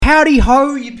Howdy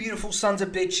ho, you beautiful sons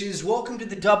of bitches. Welcome to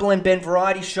the Double and Ben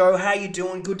Variety Show. How you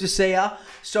doing? Good to see ya.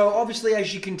 So obviously,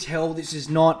 as you can tell, this does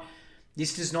not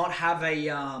have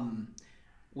a,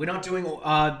 we're not doing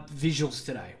visuals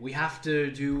today. We have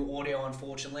to do audio,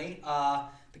 unfortunately.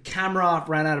 The camera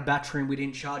ran out of battery and we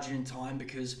didn't charge it in time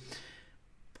because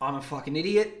I'm a fucking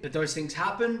idiot, but those things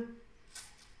happen.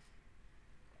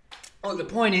 Look, the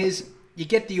point is, you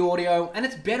get the audio and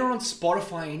it's better on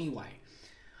Spotify anyway.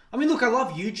 I mean, look, I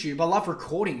love YouTube. I love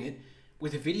recording it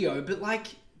with a video. But, like,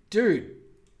 dude,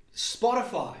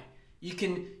 Spotify, you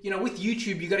can, with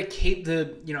YouTube, you got to keep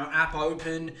the, app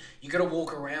open. You got to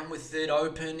walk around with it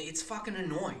open. It's fucking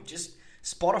annoying. Just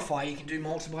Spotify, you can do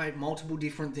multiple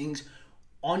different things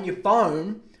on your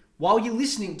phone while you're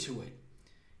listening to it.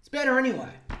 It's better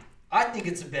anyway. I think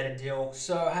it's a better deal.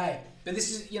 So, hey. But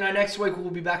this is, next week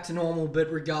we'll be back to normal.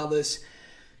 But regardless,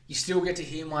 you still get to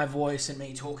hear my voice and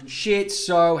me talking shit,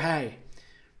 so hey,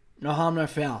 no harm, no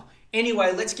foul.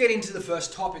 Anyway, let's get into the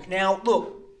first topic. Now,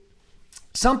 look,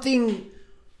 something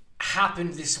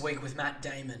happened this week with Matt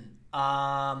Damon.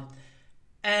 And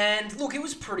look, it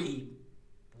was pretty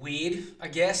weird, I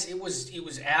guess. It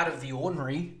was out of the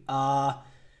ordinary.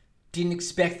 Didn't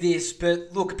expect this, but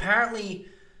look, apparently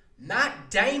Matt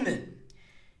Damon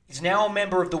is now a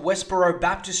member of the Westboro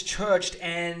Baptist Church,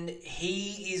 and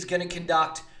he is going to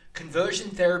conduct conversion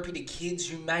therapy to kids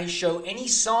who may show any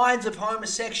signs of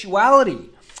homosexuality.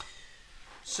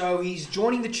 So he's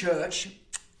joining the church,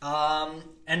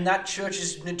 and that church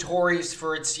is notorious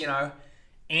for its,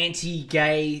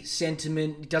 anti-gay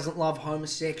sentiment. It doesn't love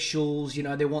homosexuals.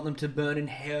 They want them to burn in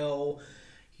hell.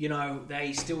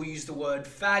 They still use the word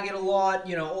faggot a lot,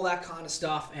 all that kind of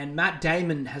stuff. And Matt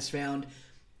Damon has found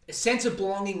a sense of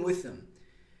belonging with them.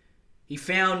 He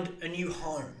found a new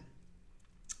home.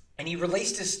 And he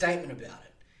released a statement about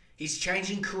it. He's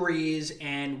changing careers,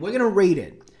 and we're going to read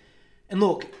it. And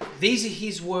look, these are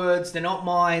his words. They're not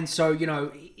mine. So,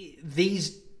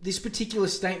 this particular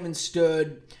statement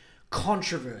stirred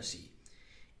controversy.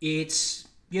 It's,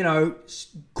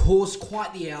 caused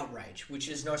quite the outrage, which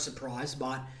is no surprise.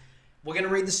 But we're going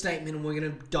to read the statement, and we're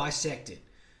going to dissect it.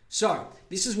 So,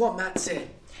 this is what Matt said.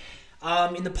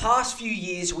 In the past few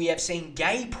years, we have seen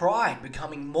gay pride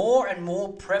becoming more and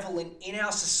more prevalent in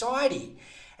our society.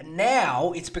 And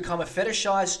now it's become a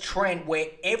fetishized trend where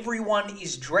everyone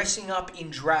is dressing up in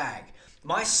drag.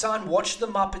 My son watched the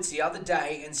Muppets the other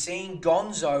day, and seeing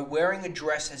Gonzo wearing a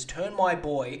dress has turned my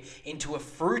boy into a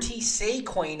fruity sea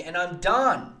queen, and I'm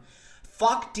done.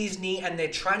 Fuck Disney and their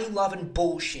tranny-loving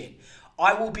bullshit.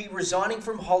 I will be resigning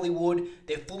from Hollywood.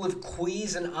 They're full of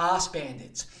queers and arse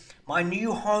bandits. My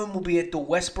new home will be at the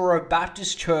Westboro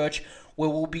Baptist Church, where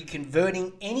we'll be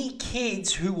converting any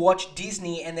kids who watch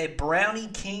Disney and their Brownie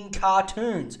King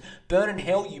cartoons. Burn in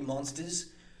hell, you monsters.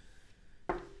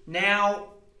 Now,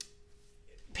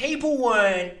 people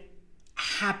weren't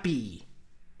happy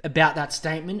about that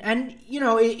statement, and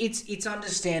it's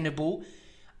understandable.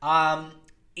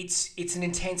 It's an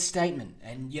intense statement,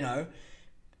 and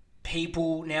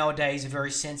people nowadays are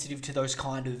very sensitive to those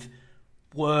kind of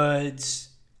words.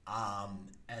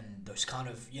 And those kind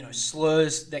of,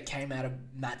 slurs that came out of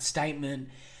Matt's statement.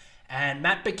 And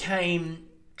Matt became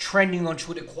trending on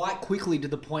Twitter quite quickly to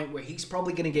the point where he's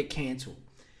probably going to get cancelled.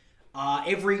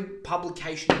 Every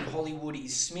publication in Hollywood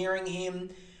is smearing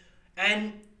him.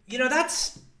 And,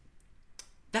 that's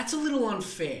a little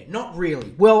unfair. Not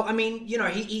really. Well, I mean,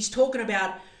 he's talking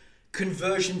about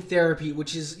conversion therapy,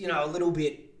 which is, a little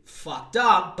bit fucked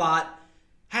up. But,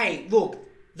 hey, look,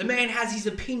 the man has his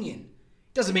opinion.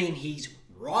 Doesn't mean he's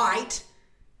right,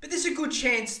 but there's a good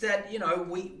chance that,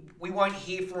 we won't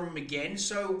hear from him again,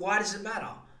 so why does it matter?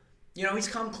 He's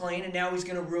come clean, and now he's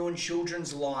going to ruin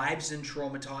children's lives and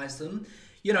traumatize them.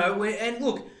 And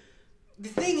look, the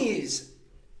thing is,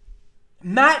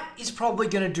 Matt is probably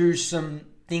going to do some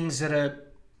things that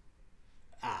are,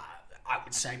 I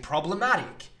would say,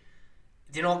 problematic.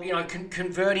 They're not,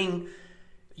 converting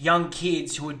young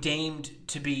kids who are deemed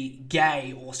to be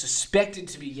gay or suspected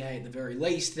to be gay at the very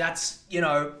least. That's,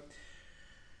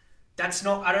 that's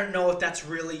not, I don't know if that's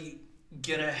really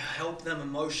going to help them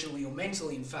emotionally or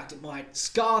mentally. In fact, it might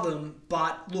scar them.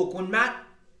 But look, when Matt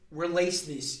released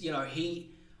this,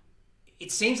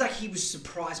 it seems like he was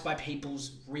surprised by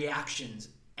people's reactions.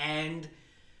 And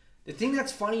the thing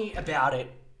that's funny about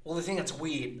it, well, the thing that's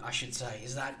weird, I should say,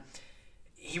 is that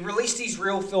he released his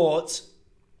real thoughts.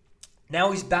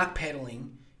 Now he's backpedaling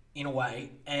in a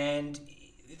way, and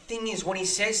the thing is, when he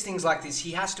says things like this,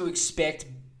 he has to expect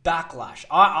backlash.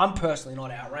 I'm personally not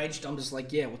outraged. I'm just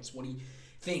like, yeah, what's what he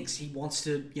thinks. He wants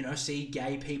to, see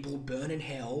gay people burn in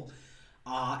hell,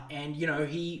 and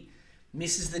he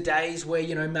misses the days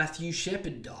where, Matthew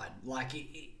Shepard died. Like,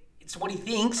 it's what he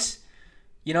thinks.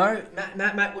 When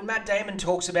Matt Damon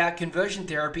talks about conversion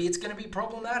therapy, it's going to be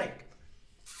problematic.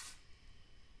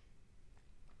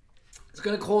 It's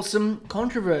going to cause some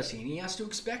controversy, and he has to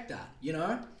expect that,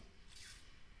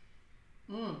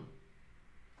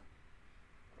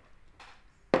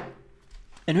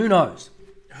 And who knows?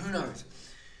 Who knows?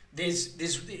 There's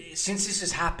since this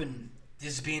has happened,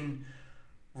 there's been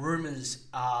rumours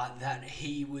that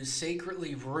he was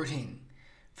secretly rooting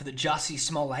for the Jussie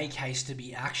Smollett case to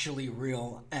be actually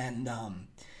real, and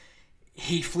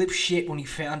he flipped shit when he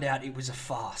found out it was a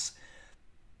farce.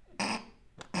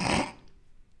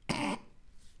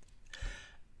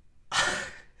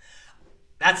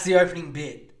 That's the opening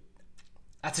bit.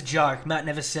 That's a joke. Matt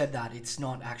never said that. It's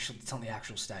not the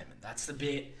actual statement. That's the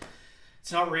bit.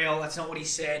 It's not real. That's not what he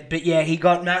said. But yeah, he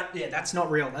got Matt. Yeah, that's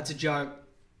not real. That's a joke.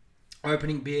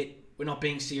 Opening bit. We're not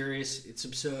being serious. It's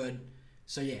absurd.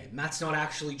 So yeah, Matt's not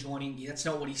actually joining. That's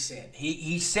not what he said.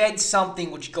 He said something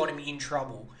which got him in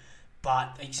trouble,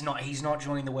 but he's not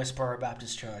joining the Westboro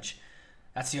Baptist Church.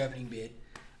 That's the opening bit.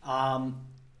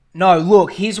 No,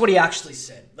 look, here's what he actually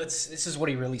said. This is what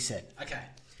he really said. Okay.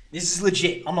 This is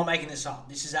legit. I'm not making this up.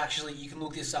 This is actually, you can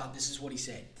look this up. This is what he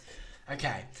said.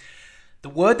 Okay. The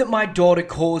word that my daughter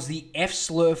calls the F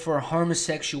slur for a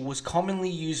homosexual was commonly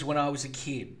used when I was a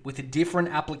kid with a different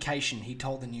application, he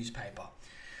told the newspaper.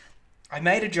 I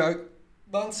made a joke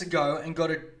months ago and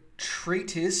got a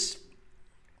treatise.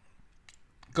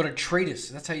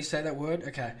 That's how you say that word?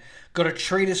 Okay. Got a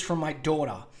treatise from my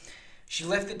daughter. She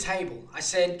left the table. I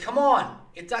said, come on,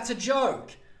 that's a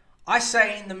joke. I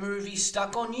say in the movie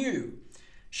Stuck on You.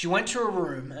 She went to her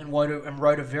room and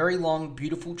wrote a very long,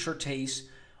 beautiful treatise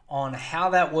on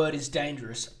how that word is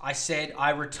dangerous. I said,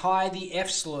 I retire the F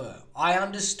slur. I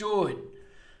understood.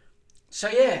 So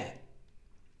yeah,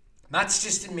 Matt's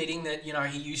just admitting that,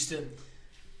 he used to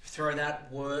throw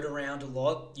that word around a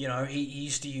lot. He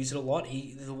used to use it a lot.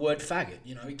 The word faggot,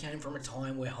 he came from a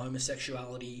time where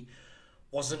homosexuality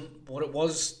wasn't what it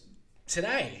was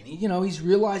today. And, he's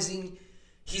realizing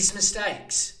his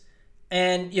mistakes.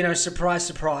 And, surprise,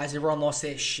 surprise, everyone lost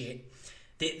their shit.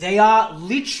 They are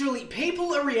literally,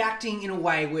 people are reacting in a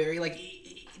way where,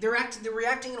 they're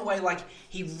reacting in a way like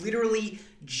he literally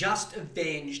just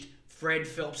avenged Fred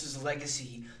Phelps'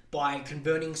 legacy by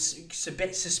converting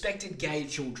suspected gay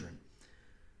children.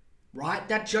 Right?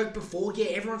 That joke before, yeah,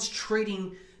 everyone's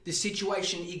treating the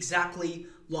situation exactly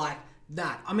like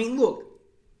that. I mean, look,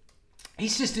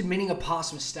 he's just admitting a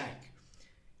past mistake.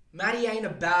 Matty ain't a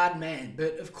bad man,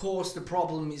 but of course the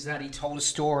problem is that he told a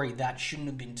story that shouldn't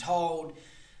have been told.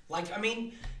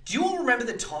 Do you all remember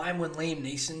the time when Liam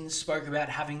Neeson spoke about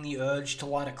having the urge to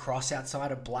light a cross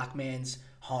outside a black man's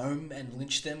home and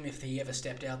lynch them if he ever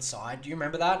stepped outside? Do you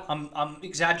remember that? I'm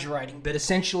exaggerating, but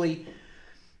essentially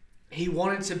he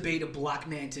wanted to beat a black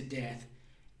man to death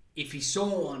if he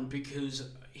saw one because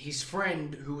his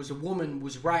friend, who was a woman,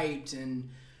 was raped, and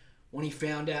when he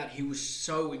found out, he was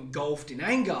so engulfed in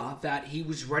anger that he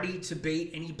was ready to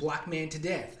beat any black man to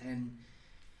death. And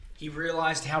he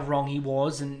realized how wrong he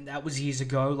was, and that was years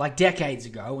ago, like decades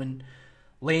ago, and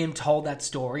Liam told that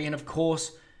story, and of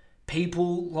course,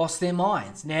 people lost their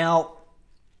minds. Now,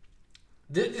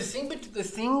 the thing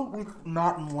with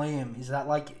Matt and Liam is that,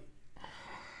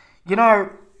 there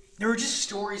are just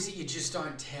stories that you just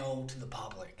don't tell to the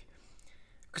public.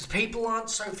 Because people aren't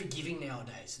so forgiving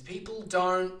nowadays. People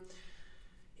don't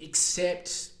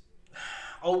accept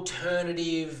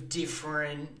alternative,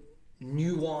 different,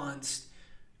 nuanced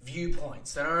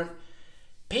viewpoints. They don't,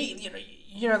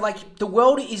 the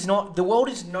world is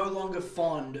no longer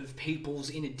fond of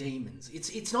people's inner demons.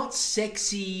 It's not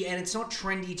sexy and it's not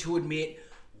trendy to admit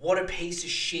what a piece of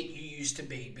shit you used to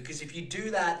be. Because if you do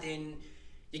that, then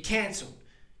you're cancelled.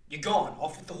 You're gone.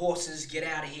 Off with the horses. Get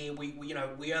out of here.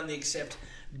 We only accept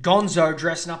Gonzo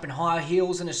dressing up in high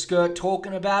heels and a skirt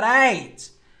talking about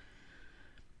AIDS.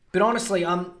 But honestly,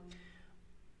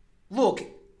 look,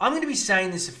 I'm going to be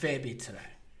saying this a fair bit today,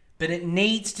 but it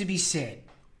needs to be said.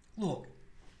 Look,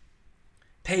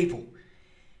 people,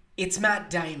 it's Matt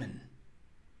Damon.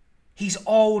 He's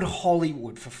old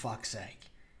Hollywood, for fuck's sake.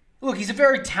 Look, he's a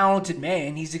very talented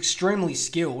man. He's extremely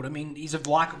skilled. I mean, he's a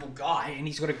likable guy, and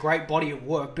he's got a great body of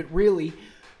work, but really,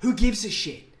 who gives a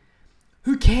shit?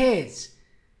 Who cares?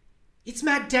 It's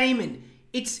Matt Damon.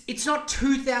 It's not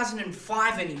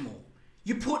 2005 anymore.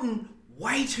 You're putting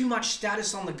way too much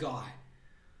status on the guy.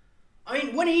 I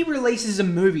mean, when he releases a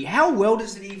movie, how well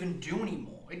does it even do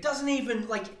anymore? It doesn't even,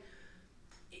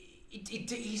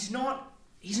 he's not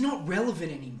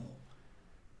relevant anymore.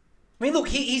 I mean, look,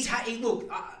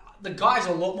 the guy's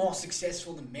a lot more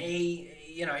successful than me.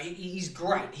 You know, he's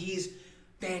great. He is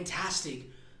fantastic.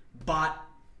 But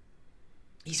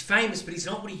he's famous, but he's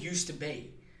not what he used to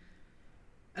be.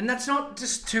 And that's not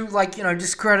just to, like, you know,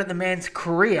 discredit the man's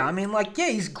career. I mean, like, yeah,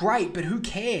 he's great, but who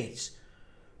cares?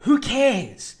 Who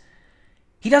cares?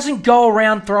 He doesn't go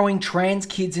around throwing trans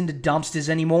kids into dumpsters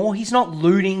anymore. He's not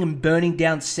looting and burning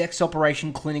down sex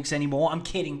operation clinics anymore. I'm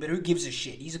kidding, but who gives a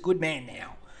shit? He's a good man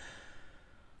now.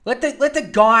 Let the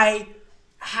guy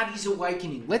have his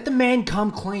awakening. Let the man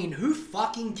come clean. Who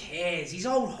fucking cares? He's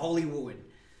old Hollywood.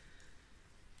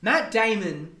 Matt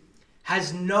Damon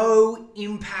has no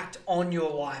impact on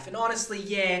your life. And honestly,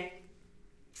 yeah,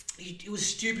 it was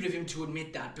stupid of him to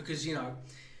admit that because, you know,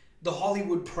 the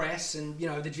Hollywood press and, you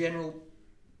know, the general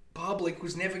public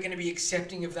was never going to be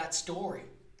accepting of that story.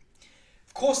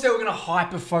 Of course they were going to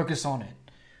hyper-focus on it.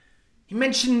 He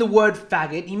mentioned the word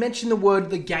faggot. He mentioned the word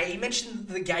the gay. He mentioned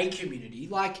the gay community.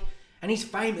 Like, and he's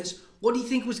famous. What do you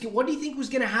think was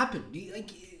going to happen?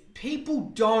 People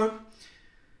don't...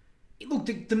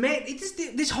 Look, the man...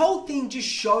 This whole thing just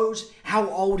shows how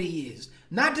old he is.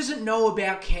 Matt doesn't know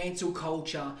about cancel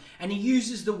culture, and he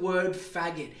uses the word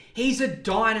faggot. He's a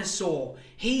dinosaur.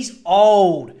 He's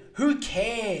old. Who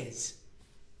cares?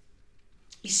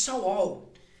 He's so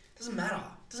old. Doesn't matter.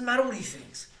 Doesn't matter what he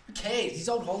thinks. Who cares? He's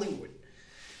old Hollywood.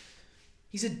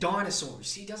 He's a dinosaur. You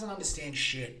see, he doesn't understand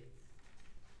shit.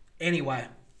 Anyway,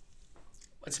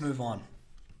 let's move on.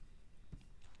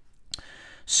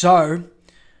 So,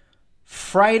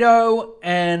 Fredo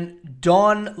and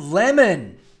Don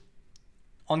Lemon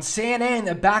on CNN,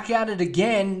 they're back at it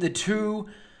again. The two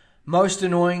most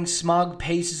annoying, smug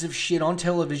pieces of shit on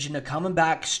television are coming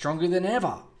back stronger than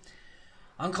ever.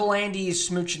 Uncle Andy is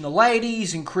smooching the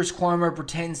ladies, and Chris Cuomo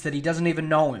pretends that he doesn't even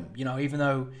know him. You know, even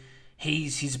though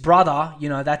he's his brother, you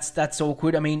know, that's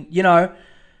awkward. I mean, you know,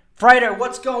 Fredo,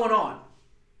 what's going on?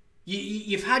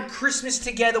 You've had Christmas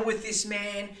together with this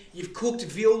man. You've cooked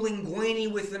veal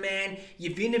linguine with the man.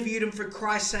 You've interviewed him for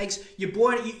Christ's sakes. You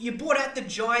bought out the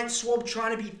giant swab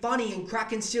trying to be funny and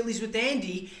cracking sillies with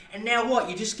Andy. And now what?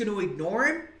 You're just going to ignore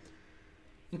him?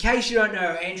 In case you don't know,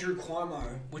 Andrew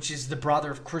Cuomo, which is the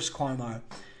brother of Chris Cuomo.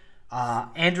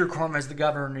 Andrew Cuomo is the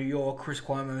governor of New York. Chris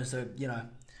Cuomo is the, you know,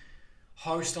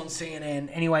 host on CNN.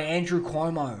 Anyway, Andrew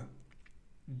Cuomo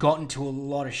got into a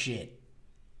lot of shit.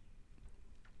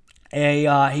 He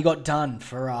got done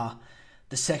for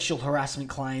the sexual harassment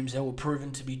claims that were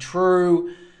proven to be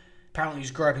true. Apparently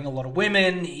he's groping a lot of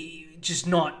women. Just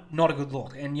not a good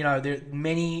look. And, you know, there are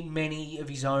many of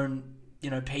his own, you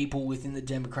know, people within the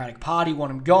Democratic Party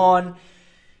want him gone.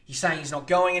 He's saying he's not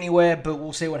going anywhere, but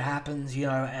we'll see what happens, you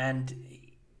know, and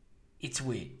it's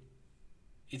weird.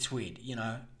 It's weird, you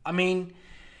know. I mean,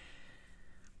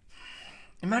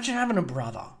 imagine having a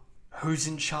brother who's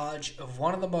in charge of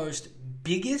one of the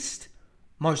biggest,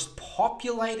 most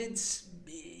populated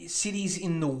cities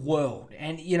in the world.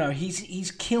 And, you know,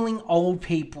 he's killing old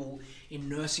people in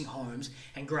nursing homes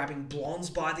and grabbing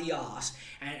blondes by the ass.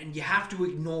 And you have to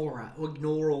ignore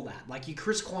all that. Like, you're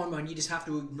Chris Cuomo and you just have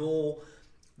to ignore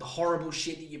the horrible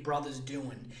shit that your brother's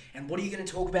doing. And what are you going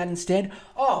to talk about instead?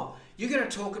 Oh, you're going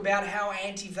to talk about how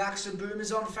anti-vaxxer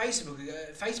boomers on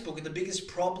Facebook are the biggest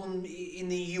problem in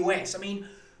the US. I mean,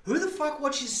 who the fuck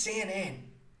watches CNN?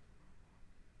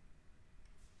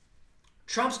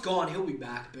 Trump's gone, he'll be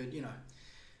back, but, you know,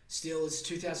 still, it's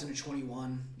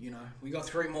 2021, you know. We got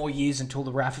 3 more years until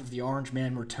the Wrath of the Orange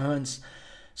Man returns.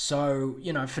 So,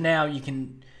 you know, for now,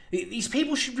 these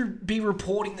people should be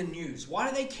reporting the news. Why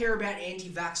do they care about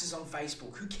anti-vaxxers on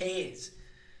Facebook? Who cares?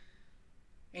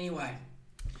 Anyway,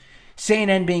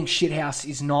 CNN being shithouse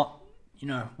is not, you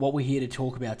know, what we're here to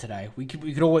talk about today. We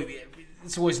could always...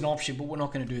 It's always an option, but we're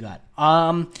not going to do that.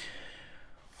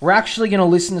 We're actually going to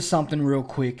listen to something real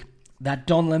quick that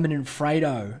Don Lemon and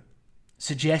Fredo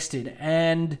suggested,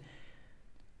 and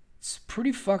it's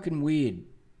pretty fucking weird.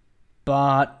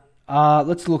 But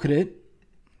let's look at it.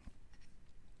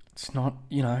 It's not,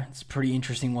 you know, it's pretty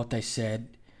interesting what they said.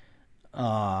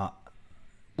 Well,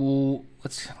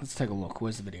 let's take a look.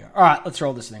 Where's the video? All right, let's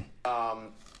roll this thing.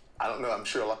 I don't know. I'm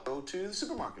sure a lot go to the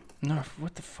supermarket. No,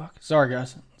 what the fuck? Sorry,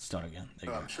 guys. Let's start again.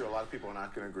 I'm sure a lot of people are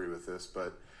not going to agree with this,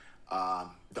 but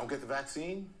don't get the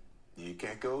vaccine, you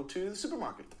can't go to the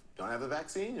supermarket. Don't have the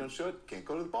vaccine, you don't show it, can't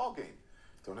go to the ball game.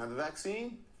 Don't have the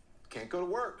vaccine, can't go to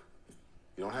work.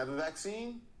 You don't have the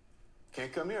vaccine,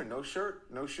 can't come here. No shirt,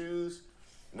 no shoes,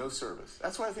 no service.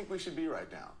 That's where I think we should be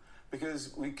right now,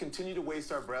 because we continue to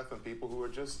waste our breath on people who are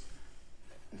just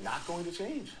not going to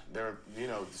change. They're, you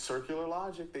know, circular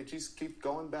logic. They just keep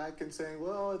going back and saying,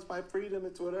 well, it's my freedom,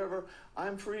 it's whatever.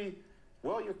 I'm free.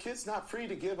 Well, your kid's not free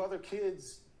to give other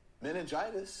kids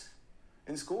meningitis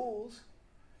in schools.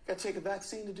 You got to take a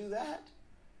vaccine to do that.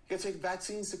 You got to take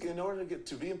vaccines in order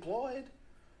to be employed.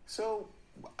 So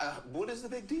what is the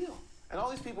big deal? And all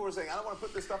these people were saying, I don't want to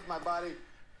put this stuff in my body.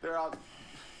 They're out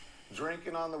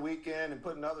drinking on the weekend and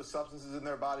putting other substances in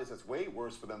their bodies. That's way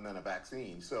worse for them than a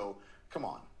vaccine. So come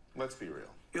on, let's be real.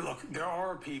 Yeah, look, there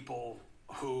are people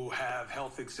who have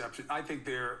health exceptions. I think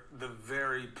they're the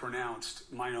very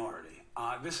pronounced minority.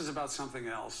 This is about something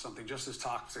else, something just as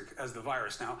toxic as the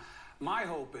virus. Now, my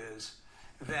hope is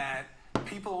that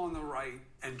people on the right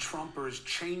and Trumpers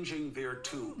changing their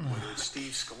tune, whether it's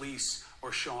Steve Scalise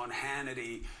or Sean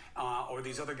Hannity or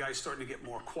these other guys starting to get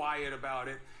more quiet about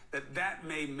it, that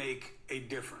may make a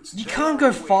difference. You can't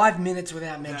go 5 minutes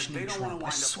without mentioning Trump. I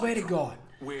swear to God.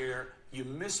 Where you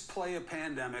misplay a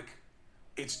pandemic,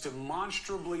 it's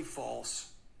demonstrably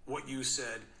false what you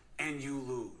said, and you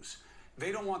lose.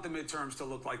 They don't want the midterms to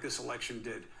look like this election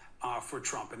did for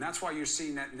Trump, and that's why you're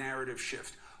seeing that narrative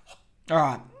shift. All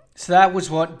right, so that was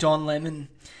what Don Lemon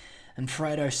and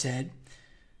Fredo said.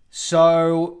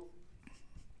 So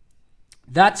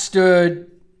that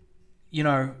stirred,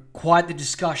 quite the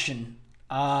discussion.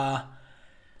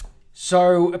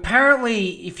 So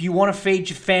apparently, if you want to feed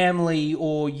your family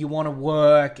or you want to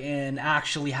work and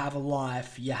actually have a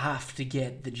life, you have to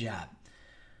get the jab.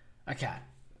 Okay,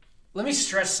 let me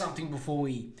stress something before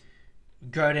we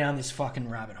go down this fucking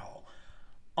rabbit hole.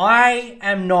 I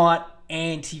am not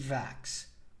anti-vax.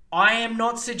 I am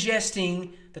not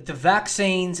suggesting that the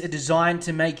vaccines are designed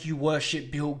to make you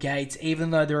worship Bill Gates,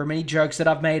 even though there are many jokes that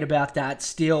I've made about that.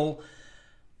 Still,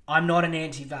 I'm not an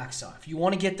anti-vaxxer. If you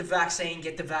want to get the vaccine,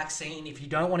 get the vaccine. If you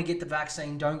don't want to get the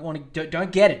vaccine, don't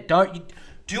get it. Don't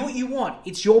do what you want.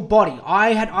 It's your body.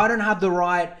 I don't have the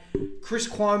right. Chris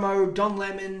Cuomo, Don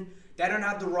Lemon, they don't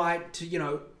have the right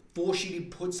to force you to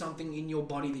put something in your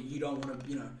body that you don't want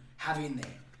to have in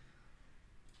there.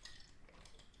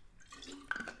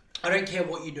 I don't care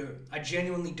what you do. I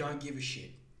genuinely don't give a shit.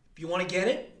 If you want to get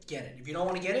it, get it. If you don't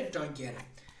want to get it, don't get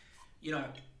it.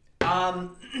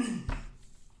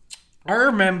 I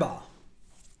remember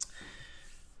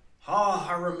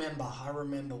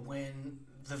when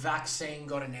the vaccine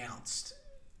got announced.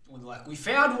 We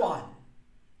found one.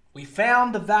 We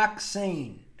found the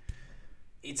vaccine.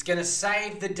 It's going to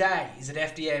save the day. Is it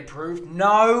FDA approved?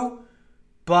 No,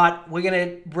 but we're going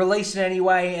to release it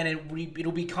anyway, and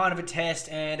it'll be kind of a test,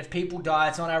 and if people die,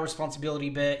 it's not our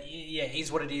responsibility, but yeah, it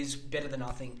is what it is, better than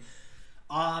nothing.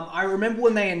 I remember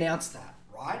when they announced that,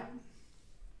 right?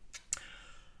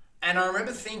 And I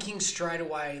remember thinking straight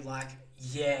away,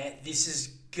 this is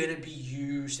going to be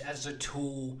used as a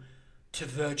tool to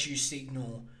virtue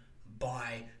signal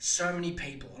by so many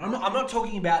people. And I'm not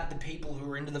talking about the people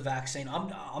who are into the vaccine.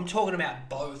 I'm talking about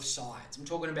both sides. I'm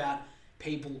talking about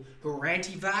people who are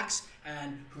anti-vax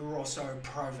and who are also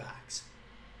pro-vax.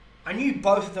 I knew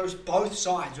both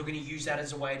sides were going to use that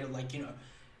as a way to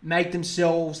make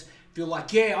themselves feel like,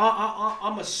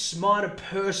 I'm a smarter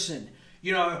person.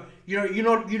 You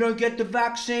don't get the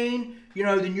vaccine,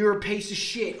 then you're a piece of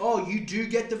shit. Oh, you do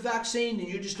get the vaccine, then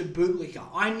you're just a bootlicker.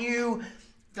 I knew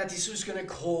that this was going to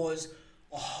cause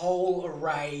a whole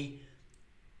array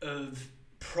of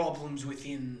problems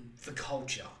within the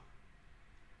culture.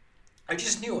 I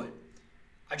just knew it.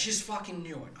 I just fucking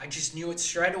knew it. I just knew it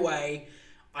straight away.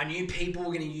 I knew people were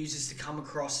going to use this to come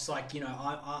across as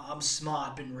I'm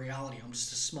smart, but in reality, I'm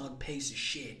just a smug piece of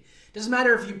shit. Doesn't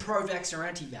matter if you're pro-vax or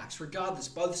anti-vax. Regardless,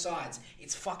 both sides,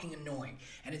 it's fucking annoying.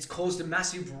 And it's caused a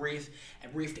massive rift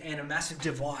and a massive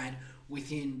divide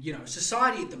within,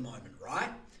 society at the moment, right?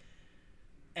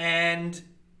 And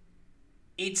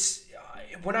it's...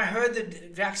 when I heard the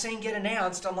vaccine get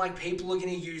announced, I'm like, people are going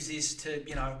to use this to,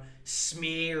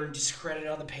 smear and discredit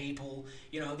other people.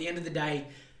 At the end of the day,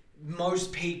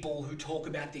 most people who talk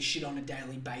about this shit on a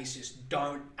daily basis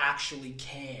don't actually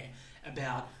care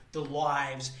about the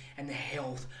lives and the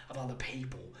health of other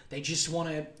people. They just want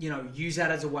to, use that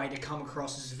as a way to come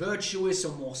across as virtuous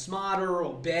or more smarter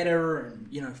or better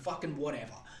and, fucking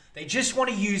whatever. They just want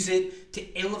to use it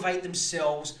to elevate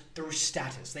themselves through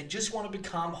status. They just want to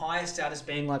become higher status,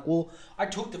 being like, well, I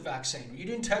took the vaccine. You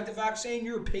didn't take the vaccine,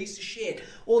 you're a piece of shit.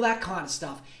 All that kind of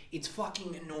stuff. It's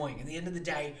fucking annoying. At the end of the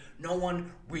day, no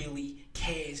one really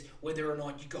cares whether or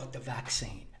not you got the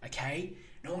vaccine, okay?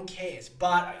 No one cares.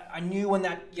 But I knew when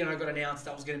that, got announced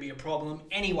that was going to be a problem.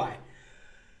 Anyway,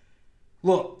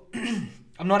 look,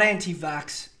 I'm not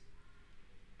anti-vax.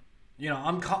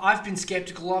 I've been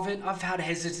skeptical of it. I've had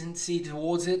hesitancy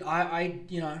towards it. I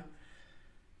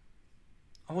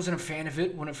wasn't a fan of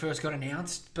it when it first got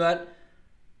announced. But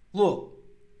look,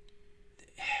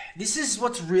 this is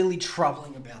what's really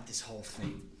troubling about this whole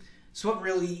thing. It's what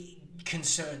really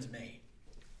concerns me.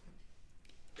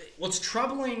 What's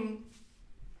troubling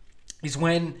is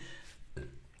when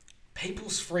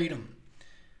people's freedom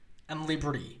and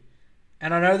liberty,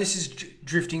 and I know this is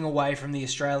drifting away from the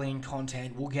Australian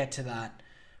content. We'll get to that.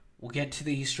 We'll get to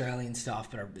the Australian stuff,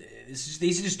 but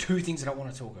these are just two things that I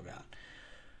want to talk about.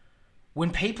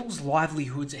 When people's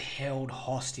livelihoods are held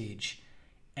hostage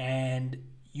and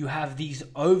you have these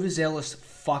overzealous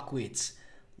fuckwits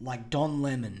like Don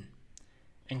Lemon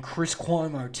and Chris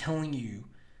Cuomo telling you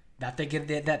that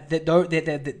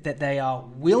they are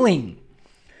willing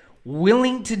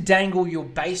to dangle your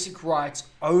basic rights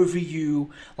over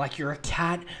you like you're a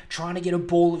cat trying to get a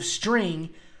ball of string,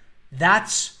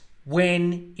 that's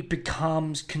when it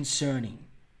becomes concerning.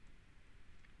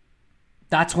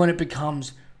 That's when it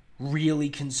becomes really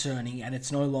concerning and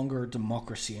it's no longer a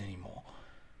democracy anymore.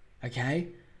 Okay?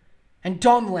 And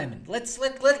Don Lemon, let's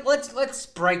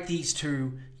break these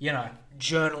two,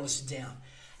 journalists down.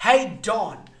 Hey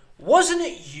Don, wasn't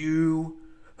it you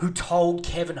who told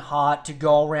Kevin Hart to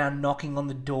go around knocking on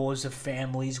the doors of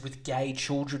families with gay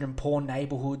children in poor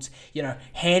neighborhoods,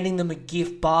 handing them a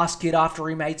gift basket after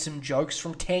he made some jokes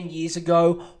from 10 years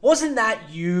ago? Wasn't that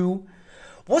you?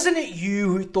 Wasn't it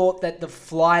you who thought that the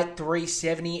Flight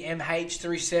 370,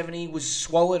 MH370, was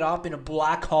swallowed up in a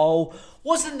black hole?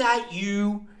 Wasn't that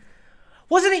you?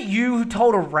 Wasn't it you who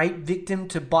told a rape victim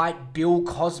to bite Bill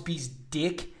Cosby's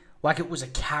dick like it was a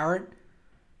carrot?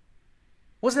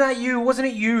 Wasn't that you? Wasn't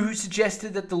it you who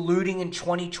suggested that the looting in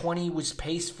 2020 was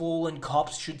peaceful and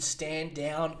cops should stand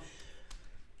down?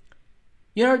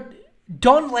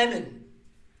 Don Lemon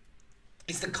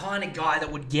is the kind of guy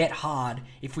that would get hard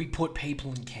if we put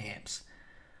people in camps.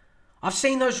 I've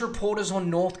seen those reporters on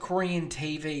North Korean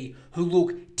TV who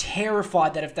look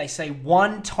terrified that if they say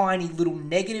one tiny little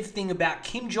negative thing about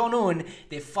Kim Jong-un,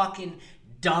 they're fucking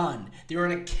done. They're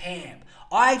in a camp.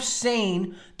 I've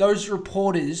seen those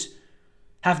reporters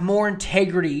have more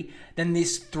integrity than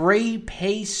this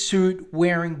three-piece suit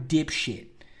wearing dipshit.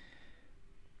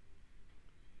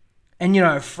 And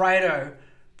Fredo,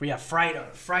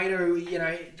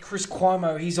 Chris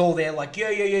Cuomo, he's all there like,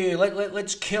 yeah,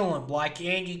 let's kill him. Like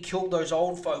Andy killed those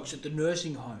old folks at the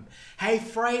nursing home. Hey,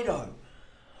 Fredo,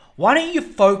 why don't you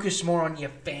focus more on your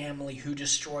family who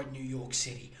destroyed New York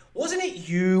City? Wasn't it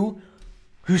you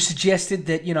who suggested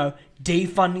that,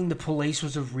 defunding the police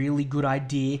was a really good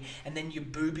idea, and then your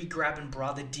booby-grabbing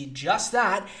brother did just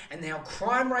that, and now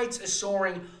crime rates are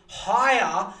soaring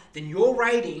higher than your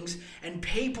ratings, and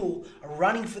people are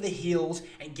running for the hills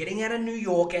and getting out of New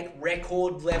York at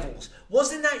record levels?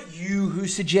 Wasn't that you who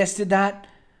suggested that?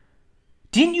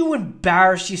 Didn't you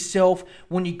embarrass yourself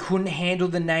when you couldn't handle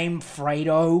the name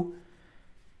Fredo?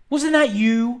 Wasn't that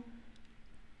you?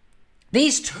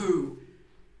 These two,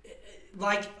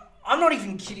 I'm not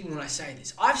even kidding when I say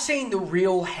this. I've seen the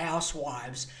Real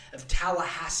Housewives of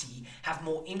Tallahassee have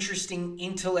more interesting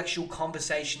intellectual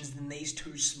conversations than these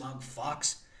two smug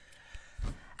fucks.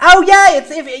 Oh yeah,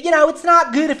 it's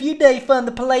not good if you defund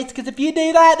the police, because if you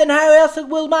do that, then how else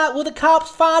will the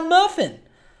cops find Muffin?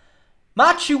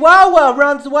 My Chihuahua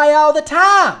runs away all the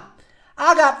time.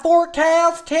 I got 4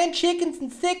 cows, 10 chickens,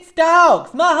 and 6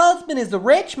 dogs. My husband is a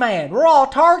rich man. We're all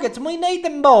targets, and we need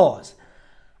them boys.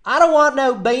 I don't want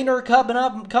no beaner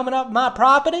coming up my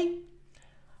property.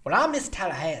 Well, I'm Miss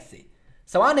Tallahassee,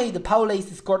 so I need the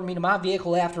police escorting me to my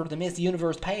vehicle after the Miss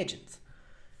Universe pageants.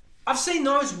 I've seen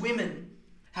those women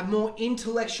have more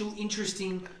intellectual,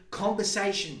 interesting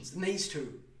conversations than these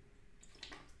two.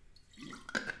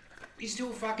 These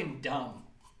two are fucking dumb.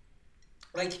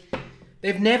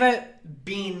 They've never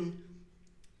been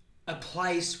a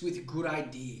place with good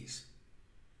ideas.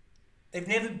 They've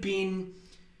never been...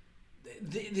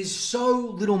 There's so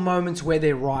little moments where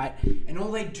they're right, and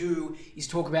all they do is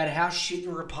talk about how shit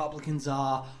the Republicans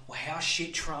are, or how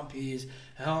shit Trump is.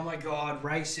 Oh my God,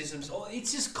 racism. Oh,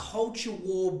 it's just culture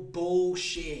war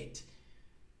bullshit.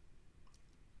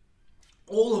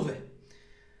 All of it.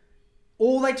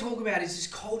 All they talk about is this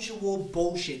culture war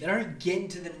bullshit. They don't get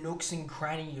into the nooks and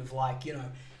crannies of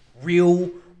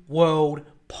real world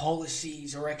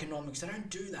policies or economics. They don't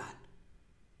do that.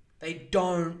 They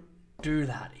don't do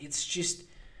that. It's just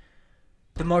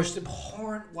the most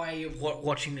abhorrent way of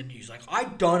watching the news. I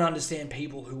don't understand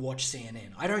people who watch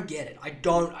CNN. I don't get it. It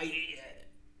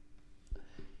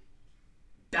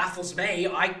baffles me.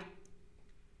 I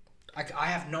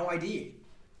have no idea.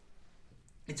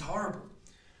 It's horrible.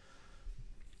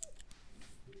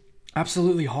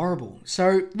 Absolutely horrible.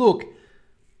 So, look,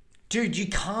 dude, you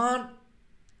can't,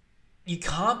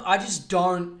 I just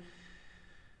don't,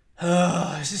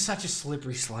 This is such a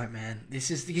slippery slope, man. This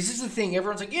is the thing.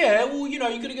 Everyone's like, yeah, well, you got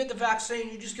to get the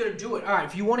vaccine. You just got to do it. All right,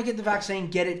 if you want to get the vaccine,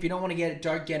 get it. If you don't want to get it,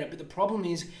 don't get it. But the problem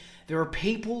is there are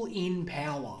people in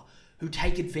power who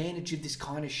take advantage of this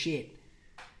kind of shit.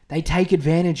 They take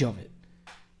advantage of it.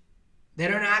 They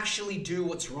don't actually do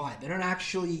what's right. They don't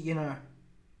actually,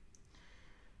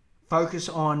 focus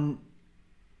on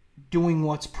doing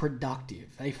what's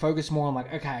productive. They focus more on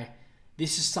like, okay,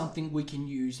 this is something we can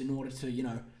use in order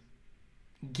to,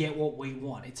 get what we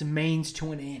want. It's a means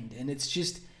to an end. And it's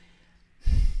just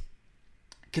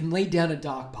can lead down a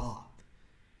dark path.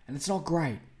 And it's not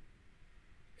great.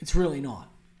 It's really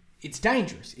not. It's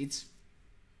dangerous. It's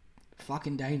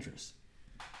fucking dangerous.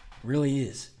 It really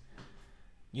is.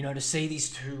 To see these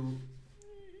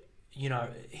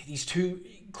two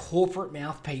corporate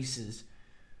mouthpieces,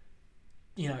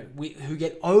 who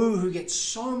get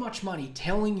so much money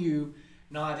telling you,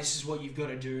 nah, this is what you've got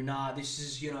to do. Nah, this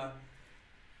is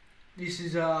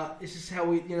how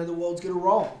the world's gonna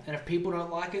roll. And if people don't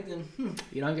like it, then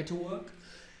you don't get to work.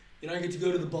 You don't get to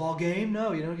go to the ball game.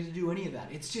 No, you don't get to do any of that.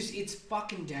 It's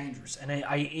fucking dangerous. And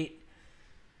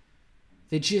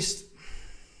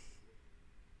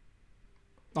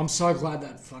I'm so glad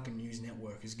that fucking news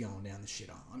network is going down the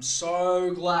shitter. I'm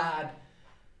so glad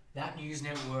that news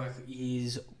network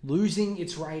is losing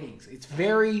its ratings. It's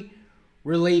very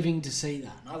relieving to see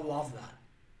that. And I love that.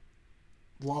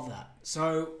 Love that.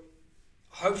 So,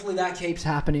 hopefully that keeps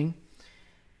happening.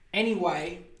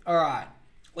 Anyway, alright.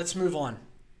 Let's move on.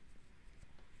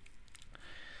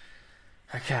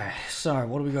 Okay, so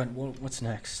what do we got? What's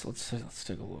next? Let's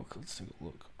take a look.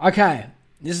 Okay,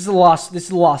 this is the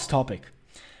last topic.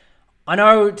 I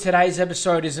know today's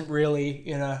episode isn't really,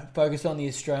 focused on the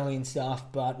Australian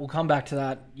stuff, but we'll come back to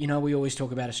that. We always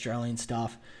talk about Australian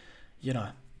stuff,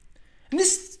 And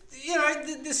this,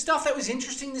 the stuff that was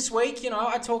interesting this week,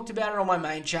 I talked about it on my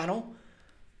main channel.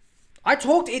 Go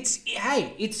to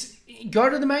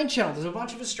the main channel. There's a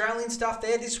bunch of Australian stuff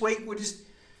there this week. We're just,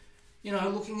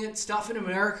 looking at stuff in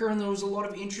America, and there was a lot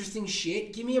of interesting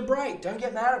shit. Give me a break. Don't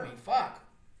get mad at me. Fuck.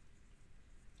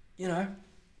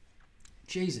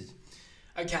 Jesus.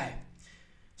 Okay,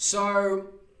 so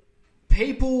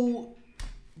people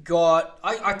got...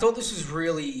 I thought this was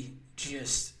really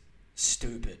just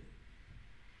stupid.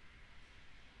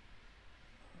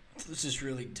 This is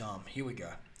really dumb. Here we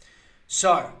go.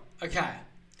 So, okay.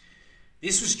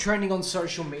 This was trending on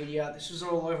social media. This was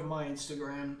all over my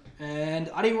Instagram.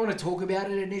 And I didn't want to talk about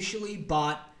it initially,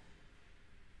 but,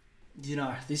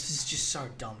 this is just so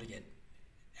dumb to get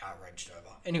outraged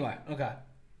over. Anyway, okay.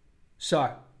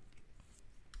 So...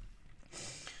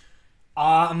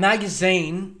 a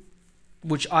magazine,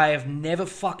 which I have never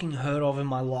fucking heard of in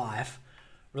my life,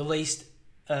 released,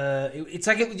 it's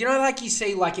like, like you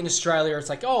see, like in Australia, it's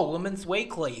like, oh, Women's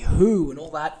Weekly, Who, and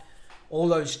all that, all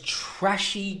those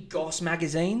trashy goss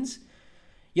magazines.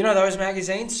 Those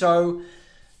magazines? So,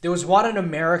 there was one in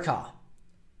America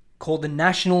called the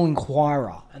National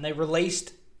Enquirer, and they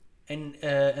released an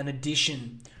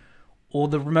edition, or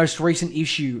the most recent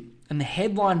issue, and the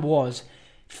headline was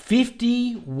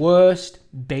 50 worst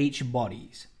beach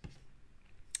bodies.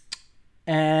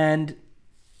 And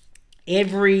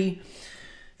this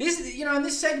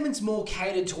segment's more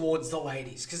catered towards the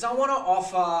ladies, because I want to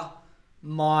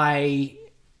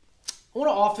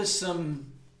offer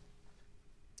some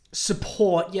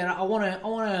support. I want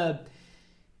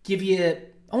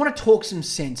to talk some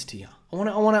sense to you.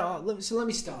 So let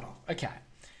me start off. Okay.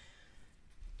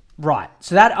 Right,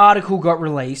 so that article got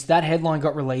released, that headline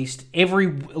got released. A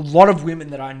lot of women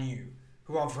that I knew,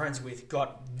 who I'm friends with,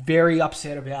 got very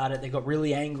upset about it. They got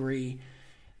really angry.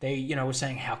 They, were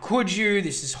saying, how could you?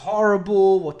 This is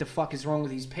horrible. What the fuck is wrong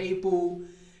with these people?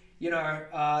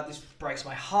 This breaks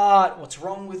my heart. What's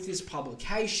wrong with this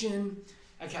publication?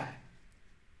 Okay,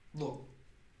 look,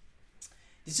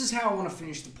 this is how I want to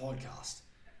finish the podcast.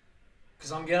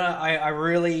 Because I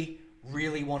really,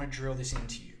 really want to drill this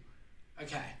into you.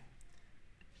 Okay.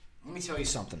 Let me tell you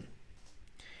something.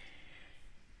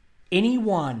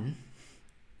 Anyone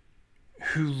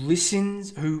who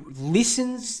listens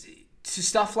to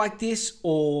stuff like this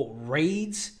or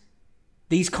reads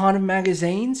these kind of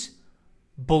magazines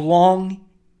belong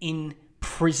in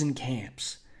prison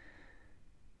camps.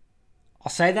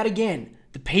 I'll say that again.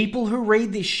 The people who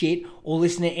read this shit or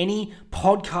listen to any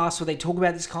podcast where they talk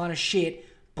about this kind of shit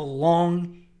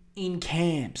belong in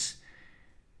camps.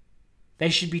 They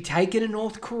should be taken to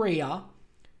North Korea,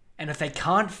 and if they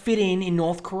can't fit in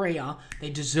North Korea,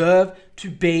 they deserve to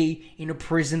be in a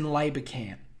prison labor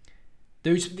camp.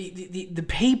 The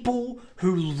people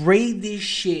who read this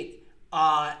shit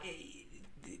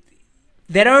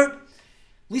they don't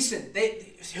Listen,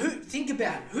 think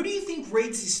about it. Who do you think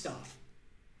reads this stuff?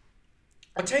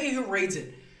 I'll tell you who reads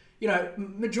it. You know,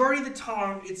 majority of the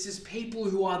time, it's just people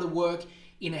who either work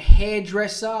in a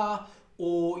hairdresser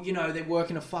or, you know, they work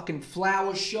in a fucking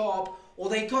flower shop, or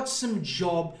they got some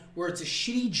job where it's a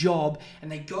shitty job and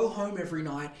they go home every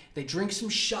night, they drink some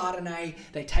Chardonnay,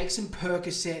 they take some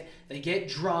Percocet, they get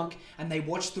drunk, and they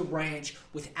watch The Ranch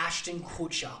with Ashton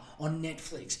Kutcher on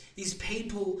Netflix. These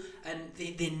people, and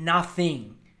they're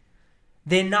nothing.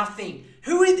 They're nothing.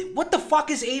 What the fuck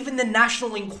is even the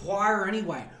National Enquirer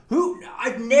anyway?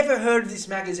 I've never heard of this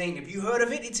magazine. Have you heard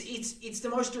of it? It's the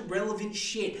most irrelevant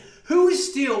shit. Who is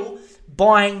still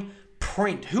buying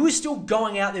print? Who is still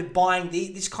going out there buying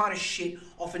this kind of shit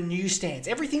off of newsstands?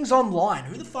 Everything's online.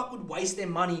 Who the fuck would waste their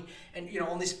money and, you know,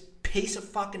 on this piece of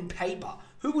fucking paper?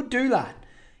 Who would do that?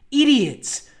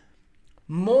 Idiots.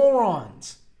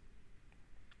 Morons.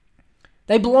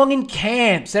 They belong in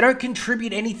camps. They don't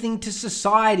contribute anything to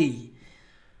society.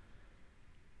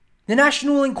 The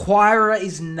National Enquirer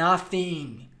is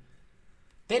nothing.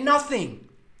 They're nothing.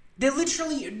 They're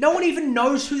literally... No one even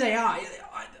knows who they are.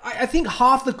 I think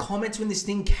half the comments when this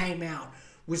thing came out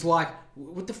was like,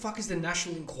 what the fuck is the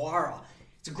National Enquirer?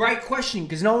 It's a great question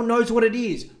because no one knows what it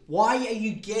is. Why are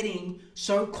you getting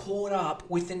so caught up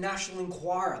with the National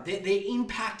Enquirer? Their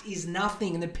impact is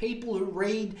nothing. And the people who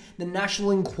read the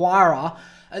National Enquirer,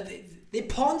 they're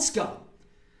pond scum.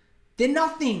 They're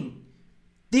nothing.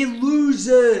 They're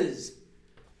losers.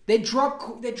 They're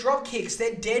drop kicks.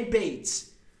 They're deadbeats.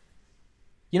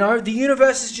 You know, the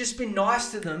universe has just been nice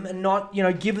to them and not, you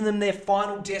know, given them their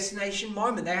final destination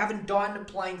moment. They haven't died in a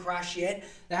plane crash yet.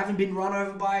 They haven't been run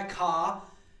over by a car.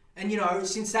 And, you know,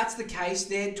 since that's the case,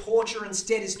 their torture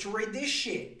instead is to read this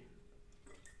shit.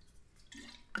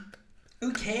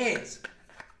 Who cares?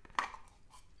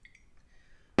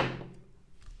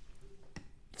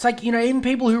 It's like, you know, even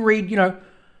people who read, you know,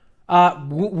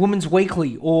 Woman's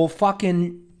Weekly or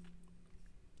fucking,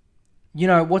 you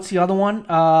know, what's the other one?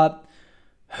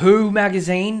 Who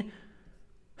magazine?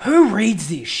 Who reads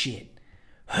this shit?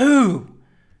 Who?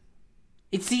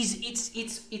 It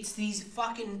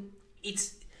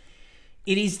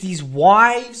is these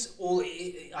wives, or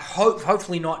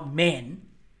hopefully not men,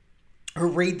 who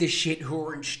read this shit, who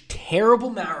are in terrible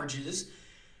marriages.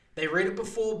 They read it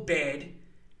before bed,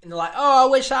 and they're like, oh,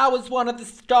 I wish I was one of the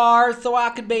stars so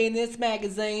I could be in this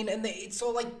magazine. And it's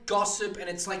all like gossip, and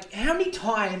it's like, how many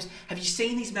times have you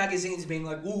seen these magazines being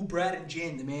like, oh, Brad and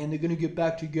Jen, man, they're going to get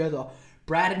back together.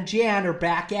 Brad and Jen are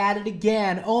back at it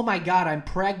again. Oh my God, I'm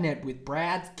pregnant with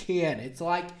Brad's kid. It's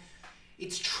like,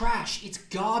 it's trash. It's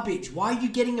garbage. Why are you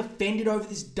getting offended over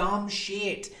this dumb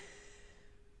shit?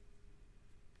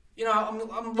 You know,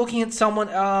 I'm looking at someone,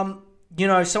 you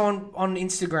know, someone on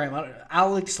Instagram,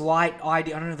 Alex Light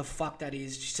ID. I don't know who the fuck that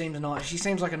is. She seems nice. She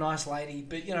seems like a nice lady,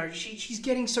 but you know, she's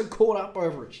getting so caught up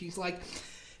over it. She's like,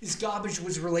 this garbage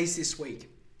was released this week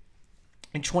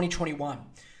in 2021.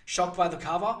 Shocked by the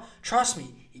cover? Trust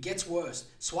me, it gets worse.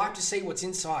 Swipe to see what's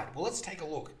inside. Well, let's take a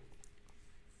look.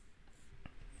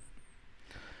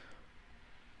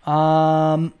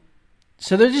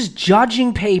 So they're just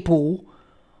judging people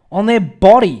on their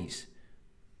bodies.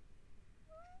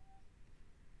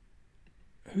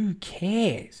 Who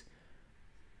cares?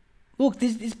 Look,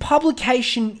 this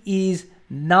publication is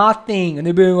nothing. And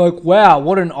they're being like, wow,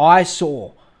 what an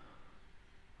eyesore.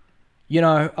 You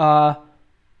know,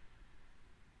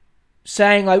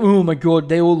 saying like, oh my God,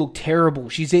 they all look terrible.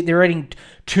 They're eating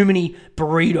too many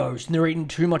burritos and they're eating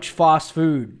too much fast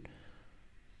food.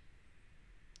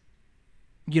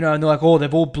 You know, and they're like, oh,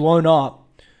 they've all blown up.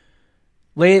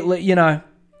 You know.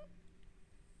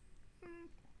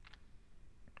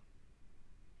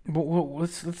 But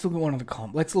let's look at one of the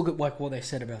comments. Let's look at like what they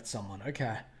said about someone.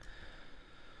 Okay.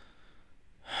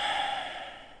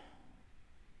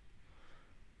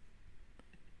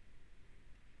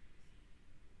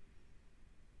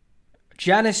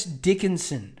 Janice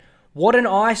Dickinson. What an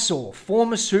eyesore.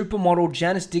 Former supermodel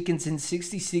Janice Dickinson,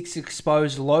 66,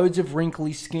 exposed loads of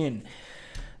wrinkly skin.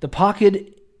 The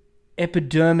puckered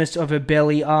epidermis of her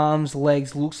belly, arms,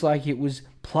 legs looks like it was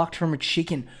plucked from a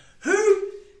chicken.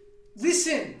 Who?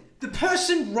 Listen, the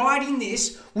person writing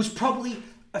this was probably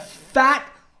a fat,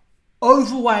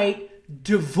 overweight,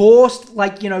 divorced,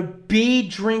 like, you know, beer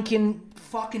drinking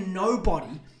fucking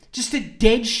nobody. Just a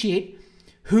dead shit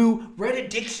who read a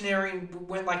dictionary and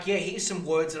went like, yeah, here's some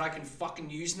words that I can fucking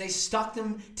use. And they stuck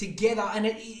them together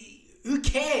and who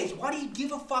cares? Why do you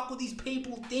give a fuck what these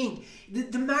people think?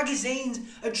 The magazines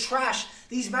are trash.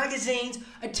 These magazines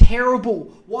are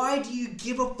terrible. Why do you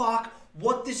give a fuck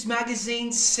what this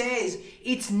magazine says?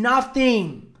 It's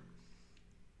nothing.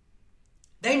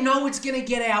 They know it's going to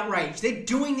get outraged. They're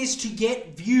doing this to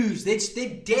get views. They're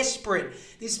desperate.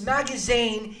 This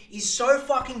magazine is so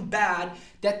fucking bad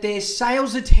that their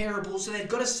sales are terrible, so they've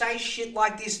got to say shit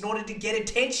like this in order to get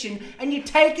attention, and you're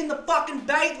taking the fucking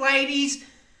bait, ladies.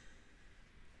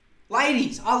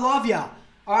 Ladies, I love ya.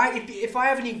 Alright, if I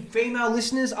have any female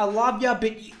listeners, I love ya,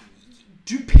 but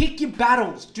do pick your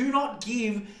battles. Do not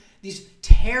give this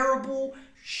terrible,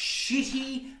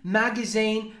 shitty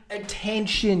magazine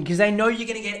attention, because they know you're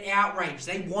going to get outraged.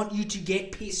 They want you to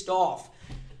get pissed off.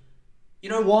 You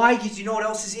know why? Because you know what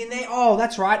else is in there? Oh,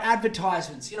 that's right,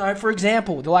 advertisements. You know, for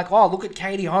example, they're like, oh, look at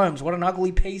Katie Holmes. What an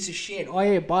ugly piece of shit. Oh,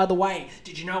 yeah, by the way,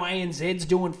 did you know ANZ's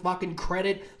doing fucking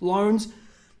credit loans?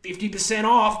 50%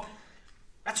 off.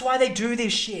 That's why they do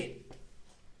this shit.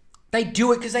 They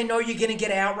do it because they know you're going to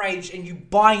get outraged and you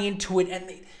buy into it, and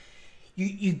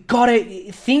you got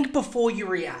to think before you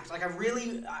react. Like,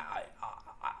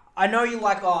 I know you're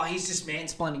like, oh, he's just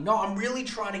mansplaining. No, I'm really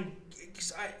trying to,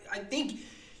 because I think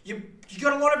you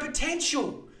got a lot of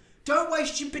potential. Don't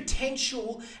waste your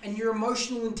potential and your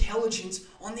emotional intelligence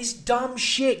on this dumb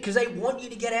shit because they want you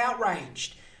to get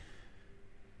outraged.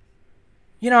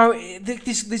 You know,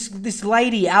 this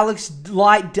lady, Alex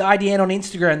Light IDN on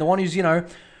Instagram, the one who's, you know,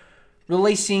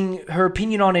 releasing her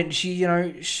opinion on it. And she, you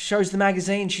know, shows the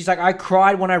magazine. She's like, I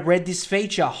cried when I read this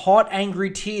feature. Hot,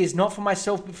 angry tears, not for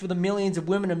myself, but for the millions of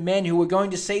women and men who are going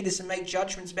to see this and make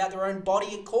judgments about their own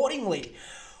body accordingly.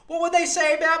 What would they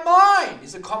say about mine?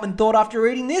 Is a common thought after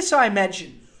reading this, I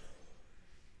imagine.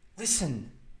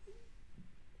 Listen.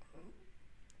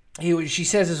 She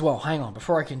says as well, hang on,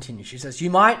 before I continue, she says, you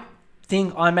might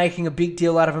think I'm making a big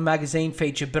deal out of a magazine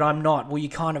feature, but I'm not. Well, you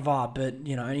kind of are, but,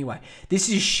 you know, anyway. This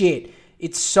is shit.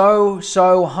 It's so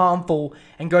harmful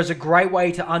and goes a great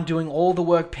way to undoing all the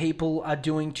work people are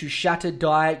doing to shatter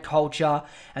diet culture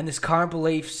and this current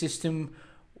belief system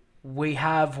we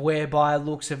have whereby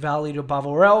looks are valued above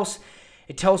all else.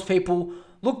 It tells people,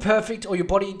 look perfect or your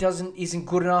body isn't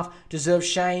good enough, deserves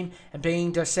shame, and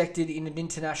being dissected in an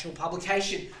international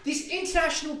publication. This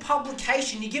international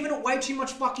publication, you're giving it way too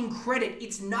much fucking credit.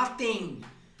 It's nothing.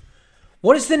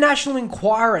 What is the National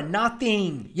Enquirer?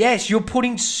 Nothing. Yes, you're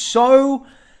putting so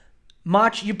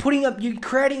much, you're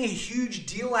creating a huge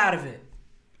deal out of it.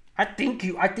 I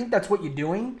think that's what you're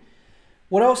doing.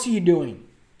 What else are you doing?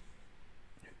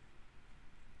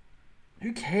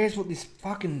 Who cares what this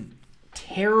fucking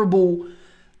terrible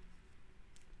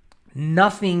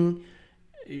nothing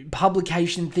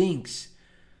publication thinks?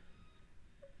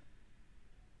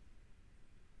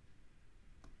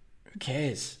 Who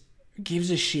cares? Who gives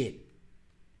a shit?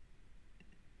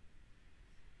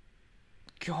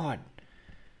 God.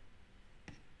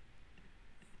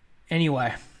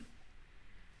 Anyway.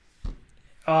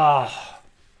 Oh.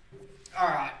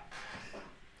 Alright.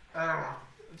 I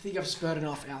think I've spurred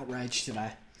enough outrage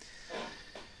today.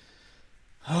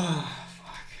 Oh,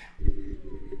 fuck.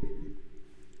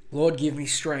 Lord, give me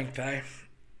strength, eh?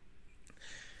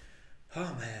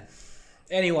 Oh, man.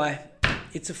 Anyway,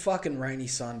 it's a fucking rainy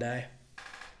Sunday.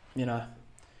 You know,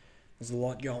 there's a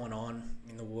lot going on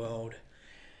in the world.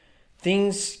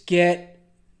 Things can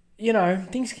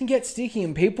get sticky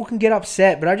and people can get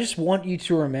upset, but I just want you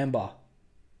to remember.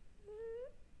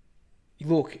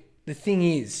 Look, the thing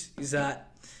is that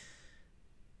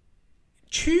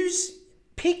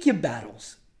pick your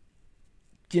battles.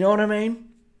 Do you know what I mean?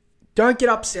 Don't get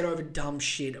upset over dumb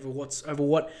shit, over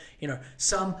what, you know,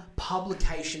 some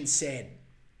publication said.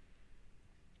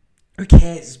 Who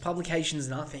cares? This publication's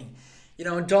nothing. You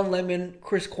know, Don Lemon,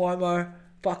 Chris Cuomo,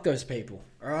 fuck those people,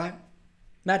 alright?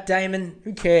 Matt Damon,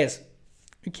 who cares?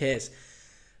 Who cares?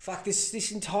 Fuck,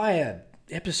 this entire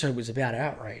episode was about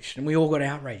outrage, and we all got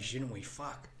outraged, didn't we?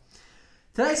 Fuck.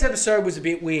 Today's episode was a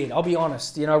bit weird, I'll be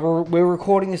honest. You know, we're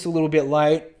recording this a little bit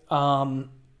late.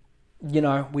 You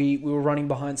know, we were running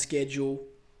behind schedule.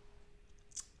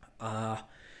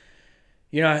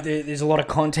 You know, there's a lot of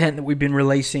content that we've been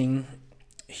releasing.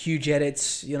 Huge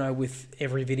edits, you know, with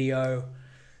every video.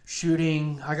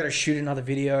 Shooting. I got to shoot another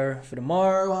video for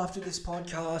tomorrow after this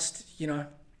podcast. You know, a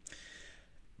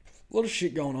lot of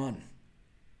shit going on.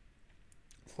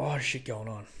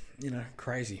 You know,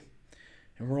 crazy.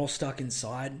 And we're all stuck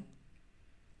inside.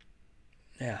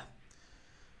 Yeah.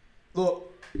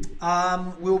 Look,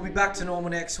 we'll be back to normal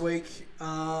next week.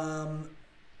 I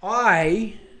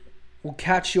will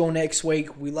catch you all next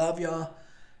week. We love ya.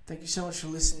 Thank you so much for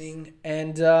listening.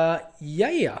 And,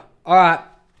 yeah. All right.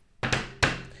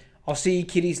 I'll see you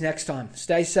kiddies next time.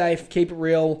 Stay safe, keep it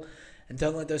real, and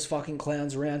don't let those fucking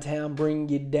clowns around town bring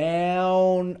you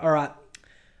down. All right.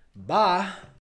 Bye.